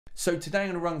So today I'm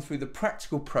going to run through the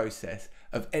practical process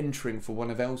of entering for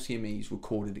one of LCME's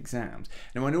recorded exams.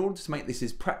 Now, in order to make this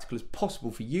as practical as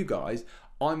possible for you guys,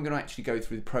 I'm going to actually go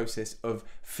through the process of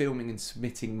filming and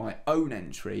submitting my own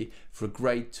entry for a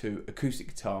grade 2 acoustic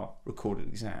guitar recorded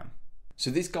exam. So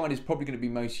this guide is probably going to be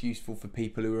most useful for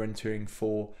people who are entering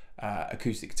for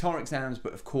acoustic guitar exams,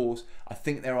 but of course I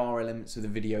think there are elements of the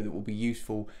video that will be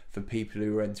useful for people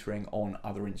who are entering on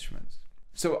other instruments.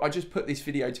 So I just put this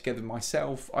video together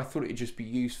myself. I thought it would just be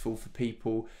useful for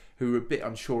people who are a bit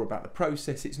unsure about the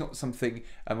process. It's not something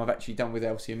I've actually done with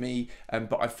LCME,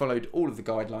 but I followed all of the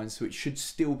guidelines, so it should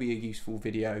still be a useful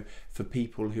video for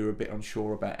people who are a bit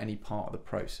unsure about any part of the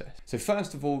process. So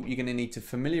first of all, you're going to need to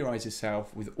familiarise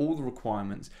yourself with all the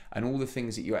requirements and all the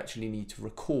things that you actually need to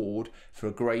record for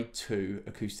a grade 2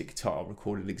 acoustic guitar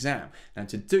recorded exam. Now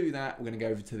to do that, we're going to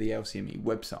go over to the LCME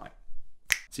website.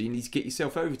 So you need to get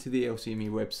yourself over to the LCME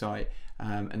website,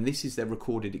 and this is their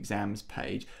recorded exams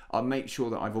page. I'll make sure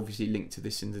that I've obviously linked to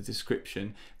this in the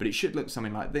description, but it should look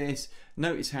something like this.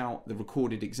 Notice how the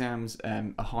recorded exams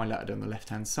are highlighted on the left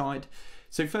hand side.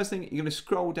 So first thing, you're going to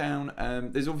scroll down.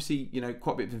 There's obviously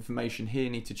quite a bit of information here. You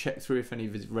need to check through if any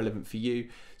of it is relevant for you.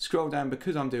 Scroll down.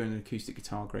 Because I'm doing an acoustic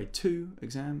guitar grade 2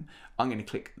 exam, I'm going to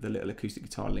click the little acoustic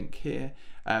guitar link here.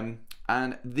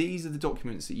 And these are the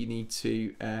documents that you need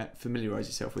to familiarise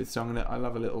yourself with. So I'll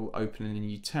have a little open in a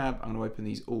new tab. I'm going to open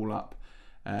these all up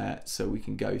so we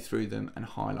can go through them and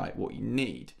highlight what you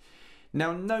need.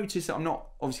 Now notice that I'm not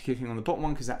obviously clicking on the bottom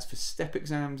one because that's for step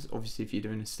exams. Obviously if you're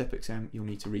doing a step exam you'll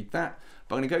need to read that.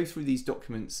 But I'm going to go through these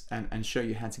documents and show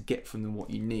you how to get from them what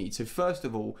you need. So first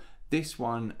of all, this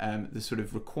one, the sort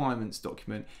of requirements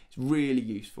document, is really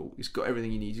useful. It's got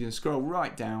everything you need. You're going to scroll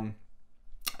right down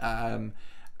and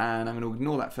I'm going to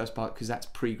ignore that first part because that's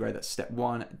pre-grade, that's step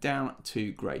 1, down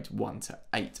to grades 1 to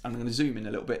 8. I'm going to zoom in a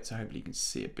little bit so hopefully you can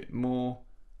see a bit more.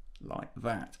 Like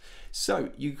that.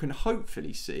 So you can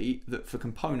hopefully see that for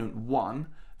component 1,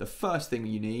 the first thing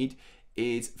you need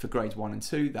is for grades 1 and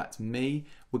 2, that's me.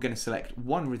 We're going to select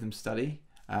one rhythm study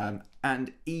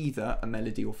and either a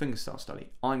melody or fingerstyle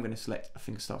study. I'm going to select a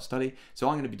fingerstyle study. So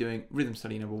I'm going to be doing rhythm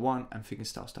study number 1 and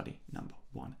fingerstyle study number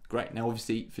 1. Great. Now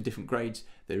obviously for different grades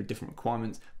there are different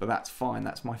requirements, but that's fine.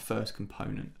 That's my first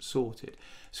component sorted.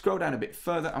 Scroll down a bit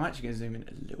further. I'm actually going to zoom in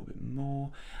a little bit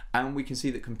more and we can see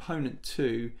that component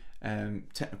 2,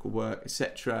 technical work,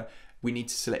 etc., we need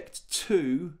to select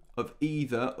two of any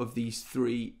of these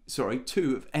three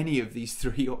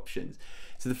options.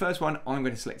 So the first one I'm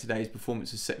going to select today is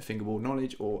performance of set fingerboard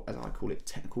knowledge, or as I call it,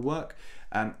 technical work,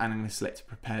 and I'm going to select a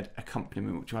prepared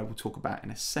accompaniment, which I will talk about in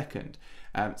a second.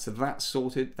 So that's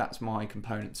sorted. That's my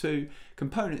component 2.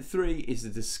 Component 3 is the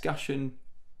discussion,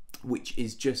 which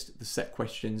is just the set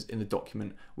questions in the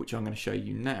document, which I'm going to show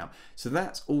you now. So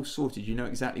that's all sorted. You know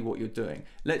exactly what you're doing.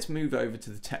 Let's move over to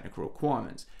the technical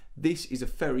requirements. This is a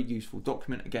very useful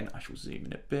document. Again, I shall zoom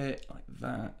in a bit like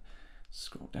that.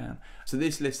 Scroll down. So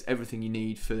this lists everything you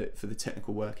need for the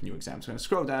technical work in your exam. So I'm going to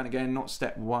scroll down again, not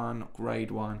step 1, not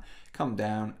grade 1, come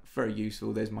down, very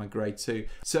useful. There's my grade 2.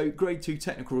 So grade 2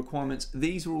 technical requirements,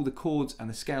 these are all the chords and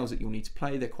the scales that you'll need to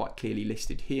play. They're quite clearly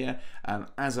listed here,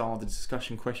 as are the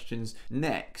discussion questions.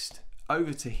 Next,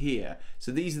 over to here.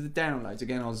 So these are the downloads.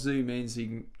 Again, I'll zoom in so you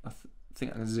can, I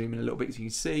think I can zoom in a little bit so you can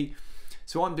see.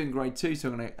 So I'm doing grade 2, so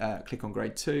I'm going to click on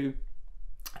grade 2.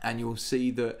 And you'll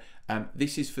see that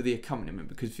this is for the accompaniment,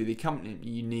 because for the accompaniment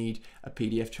you need a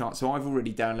PDF chart. So I've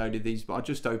already downloaded these, but I'll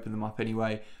just open them up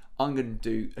anyway. I'm going to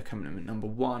do accompaniment number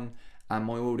 1, and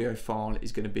my audio file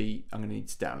is going to be, I'm going to need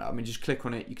to download. I mean, just click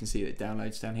on it, you can see that it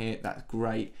downloads down here. That's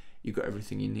great, you've got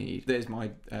everything you need. There's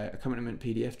my accompaniment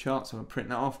PDF chart, so I'm going to print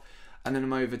that off. And then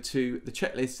I'm over to the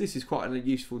checklist. This is quite a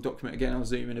useful document. Again, I'll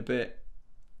zoom in a bit.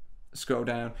 Scroll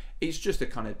down. It's just a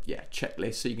kind of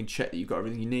checklist, so you can check that you've got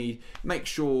everything you need. Make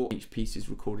sure each piece is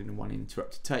recorded in one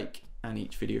uninterrupted take and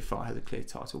each video file has a clear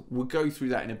title. We'll go through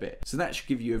that in a bit. So that should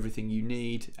give you everything you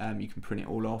need. You can print it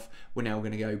all off. We're now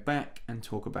going to go back and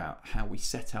talk about how we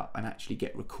set up and actually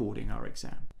get recording our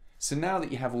exam. So now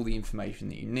that you have all the information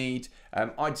that you need,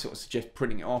 I'd sort of suggest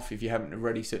printing it off if you haven't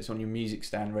already, so it's on your music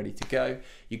stand ready to go.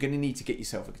 You're going to need to get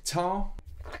yourself a guitar.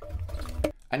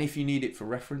 And if you need it for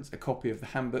reference, a copy of the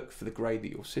handbook for the grade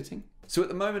that you're sitting. So at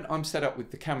the moment I'm set up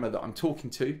with the camera that I'm talking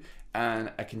to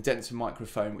and a condenser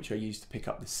microphone which I use to pick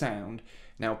up the sound.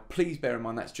 Now please bear in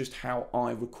mind that's just how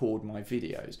I record my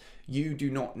videos. You do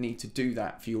not need to do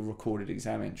that for your recorded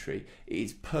exam entry. It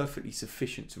is perfectly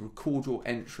sufficient to record your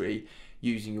entry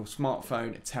using your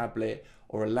smartphone, a tablet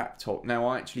or a laptop. Now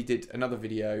I actually did another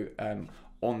video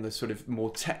on the sort of more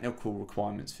technical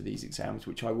requirements for these exams,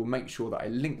 which I will make sure that I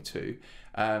link to.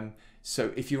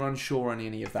 So if you're unsure on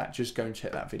any of that, just go and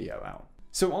check that video out.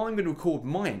 So I'm going to record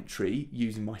my entry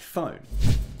using my phone.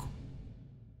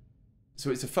 So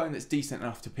it's a phone that's decent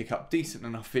enough to pick up decent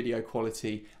enough video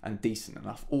quality and decent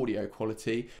enough audio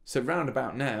quality. So round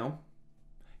about now,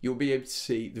 you'll be able to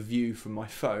see the view from my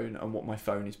phone and what my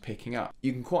phone is picking up.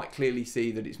 You can quite clearly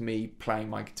see that it's me playing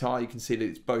my guitar. You can see that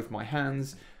it's both my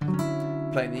hands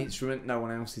playing the instrument, no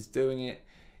one else is doing it.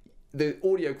 The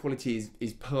audio quality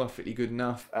is perfectly good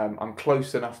enough. I'm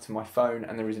close enough to my phone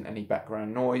and there isn't any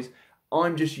background noise.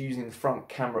 I'm just using the front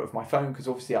camera of my phone because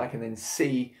obviously I can then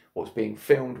see what's being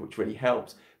filmed, which really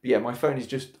helps. But yeah, my phone is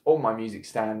just on my music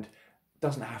stand.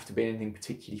 Doesn't have to be anything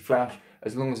particularly flash,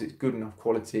 as long as it's good enough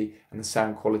quality and the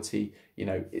sound quality, you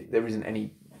know, there isn't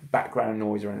any background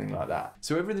noise or anything like that.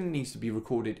 So everything needs to be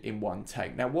recorded in one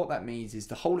take. Now what that means is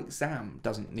the whole exam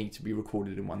doesn't need to be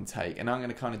recorded in one take, and I'm going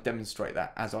to kind of demonstrate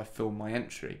that as I film my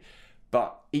entry.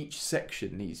 But each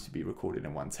section needs to be recorded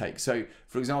in one take. So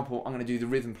for example, I'm going to do the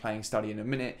rhythm playing study in a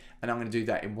minute, and I'm going to do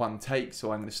that in one take.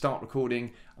 So I'm going to start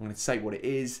recording, I'm going to say what it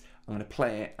is, I'm going to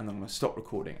play it, and then I'm going to stop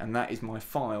recording. And that is my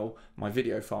file, my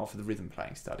video file for the rhythm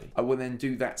playing study. I will then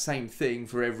do that same thing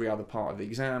for every other part of the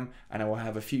exam, and I will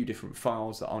have a few different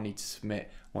files that I'll need to submit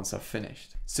once I've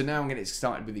finished. So now I'm going to get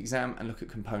started with the exam and look at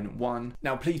component 1.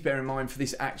 Now please bear in mind for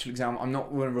this actual exam, I'm not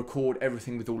going to record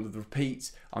everything with all of the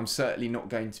repeats. I'm certainly not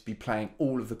going to be playing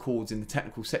all of the chords in the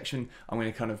technical section. I'm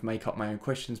going to kind of make up my own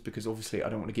questions because obviously I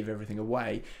don't want to give everything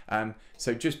away.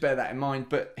 So just bear that in mind,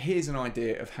 but here's an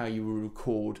idea of how you will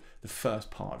record the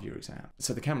first part of your exam.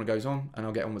 So the camera goes on and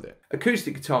I'll get on with it.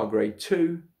 Acoustic guitar grade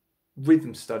 2,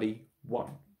 rhythm study 1.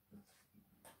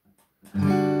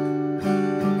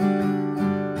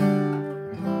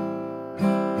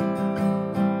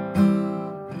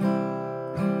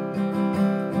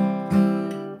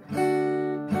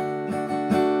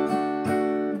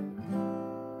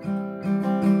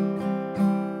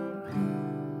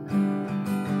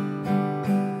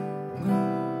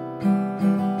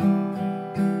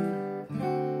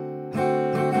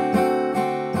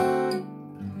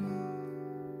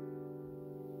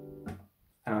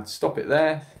 And I'd stop it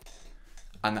there,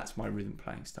 and that's my rhythm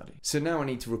playing study. So now I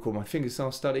need to record my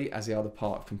fingerstyle study as the other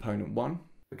part of component 1.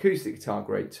 Acoustic guitar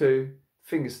grade 2,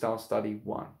 fingerstyle study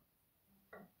 1.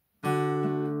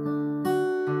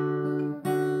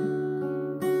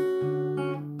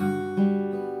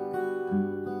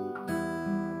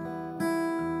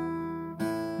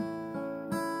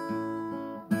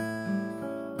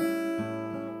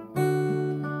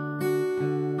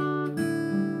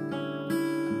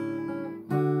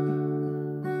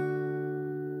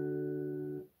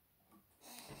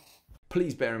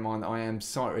 Please bear in mind that I am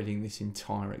sight reading this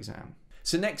entire exam.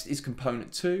 So next is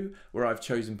component 2, where I've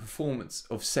chosen performance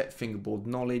of set fingerboard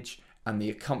knowledge and the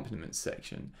accompaniment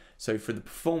section. So for the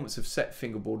performance of set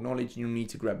fingerboard knowledge, you'll need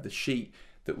to grab the sheet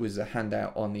that was a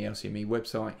handout on the LCME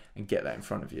website and get that in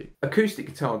front of you. Acoustic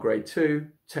guitar grade 2,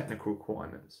 technical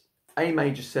requirements. A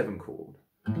major 7 chord.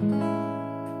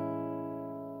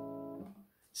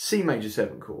 C major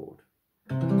 7 chord.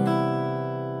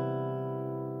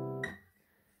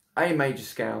 A major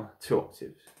scale, 2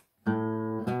 octaves.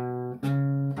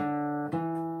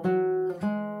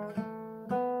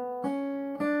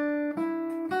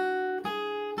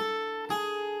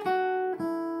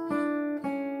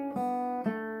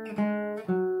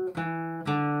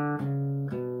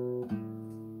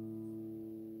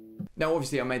 Now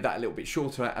obviously I made that a little bit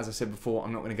shorter. As I said before,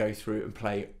 I'm not going to go through and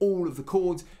play all of the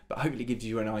chords, but hopefully gives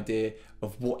you an idea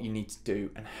of what you need to do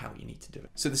and how you need to do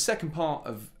it. So the second part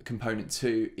of component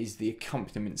 2 is the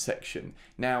accompaniment section.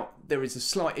 Now there is a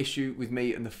slight issue with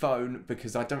me and the phone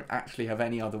because I don't actually have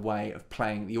any other way of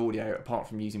playing the audio apart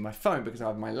from using my phone, because I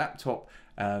have my laptop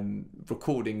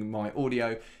recording my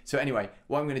audio. So anyway,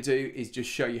 what I'm going to do is just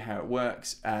show you how it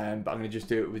works, but I'm going to just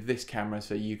do it with this camera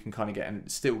so you can kind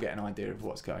of still get an idea of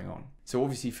what's going on. So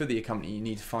obviously for the accompaniment you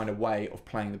need to find a way of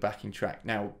playing the backing track.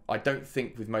 Now I don't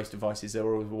think with most devices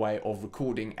there is a way of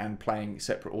recording and playing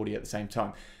separate audio at the same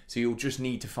time, so you'll just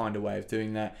need to find a way of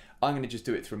doing that. I'm going to just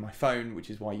do it through my phone,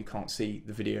 which is why you can't see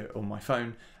the video on my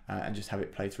phone, and just have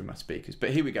it play through my speakers.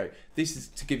 But here we go, this is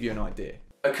to give you an idea.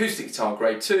 Acoustic guitar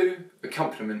grade 2,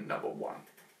 accompaniment number 1.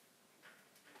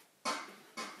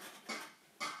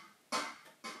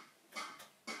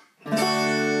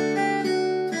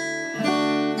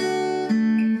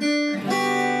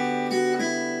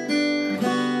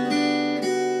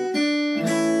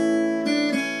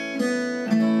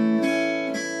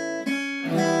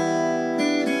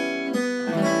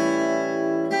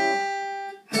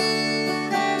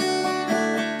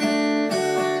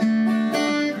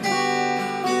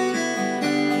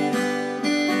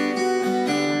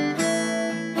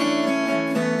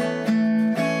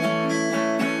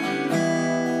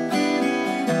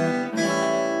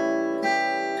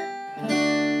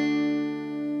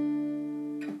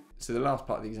 last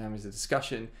part of the exam is the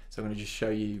discussion, so I'm going to just show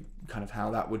you kind of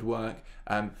how that would work.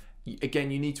 Again,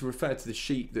 you need to refer to the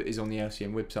sheet that is on the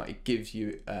LCM website. It gives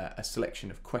you a selection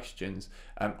of questions.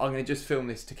 I'm going to just film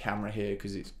this to camera here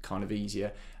because it's kind of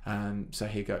easier. So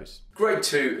here goes. Grade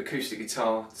 2 acoustic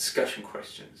guitar discussion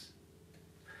questions.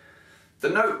 The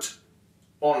note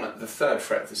on the 3rd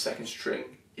fret of the 2nd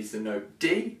string is the note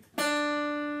D.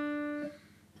 The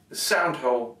sound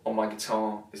hole on my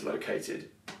guitar is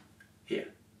located here.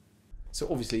 So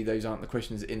obviously those aren't the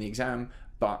questions in the exam,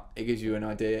 but it gives you an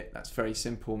idea. That's very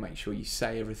simple. Make sure you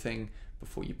say everything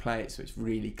before you play it so it's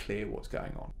really clear what's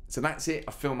going on. So that's it.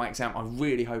 I filmed my exam. I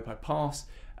really hope I pass.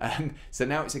 So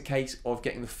now it's a case of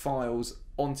getting the files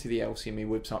onto the LCME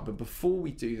website, but before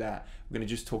we do that, we're going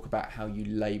to just talk about how you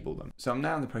label them. So I'm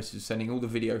now in the process of sending all the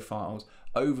video files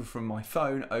over from my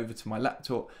phone over to my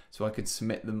laptop so I can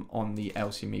submit them on the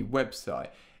LCME website.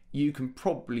 You can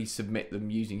probably submit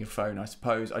them using your phone, I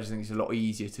suppose. I just think it's a lot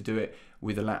easier to do it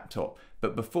with a laptop.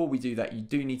 But before we do that, you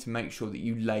do need to make sure that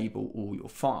you label all your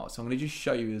files. So I'm going to just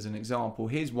show you as an example.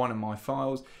 Here's one of my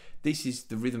files. This is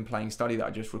the rhythm playing study that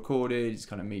I just recorded. It's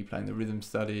kind of me playing the rhythm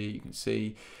study, you can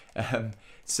see.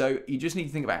 So you just need to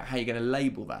think about how you're going to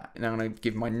label that. Now I'm going to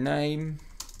give my name,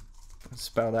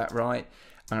 spell that right.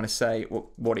 I'm going to say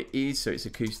what it is. So it's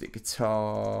acoustic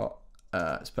guitar,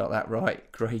 spell that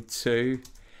right, grade 2.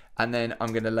 And then I'm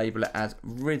going to label it as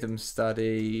rhythm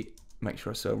study, make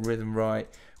sure I spell rhythm right,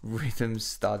 rhythm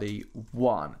study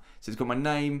 1. So it's got my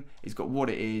name, it's got what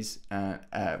it is,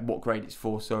 what grade it's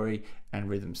for, sorry, and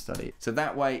rhythm study. So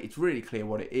that way it's really clear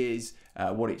what it is,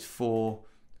 what it's for,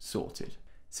 sorted.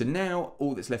 So now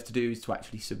all that's left to do is to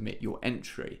actually submit your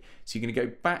entry. So you're going to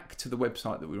go back to the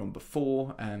website that we were on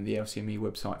before, the LCME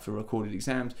website for recorded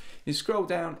exams. You scroll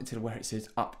down until where it says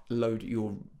upload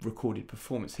your recorded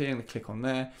performance here, and click on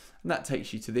there, and that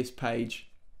takes you to this page.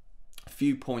 A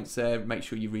few points there, make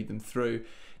sure you read them through.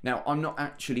 Now I'm not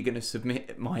actually going to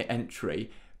submit my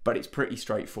entry, but it's pretty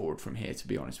straightforward from here, to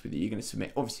be honest with you. You're going to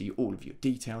submit obviously all of your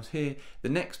details here. The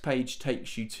next page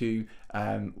takes you to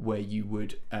where you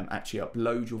would actually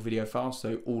upload your video files,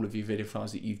 so all of your video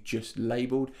files that you've just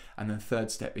labeled, and the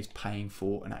third step is paying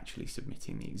for and actually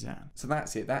submitting the exam. So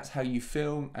that's it. That's how you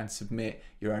film and submit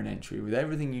your own entry with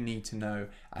everything you need to know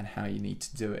and how you need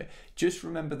to do it. Just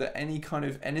remember that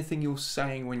anything you're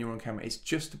saying when you're on camera, it's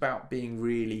just about being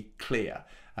really clear.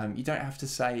 You don't have to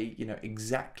say,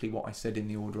 exactly what I said in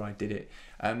the order I did it.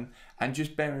 And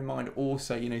just bear in mind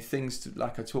also, things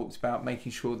like I talked about,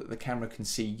 making sure that the camera can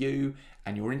see you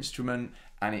and your instrument,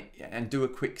 and do a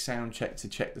quick sound check to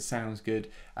check the sound's good.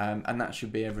 And that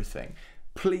should be everything.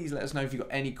 Please let us know if you've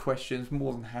got any questions.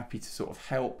 More than happy to sort of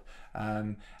help.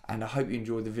 And I hope you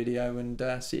enjoyed the video, and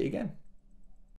see you again.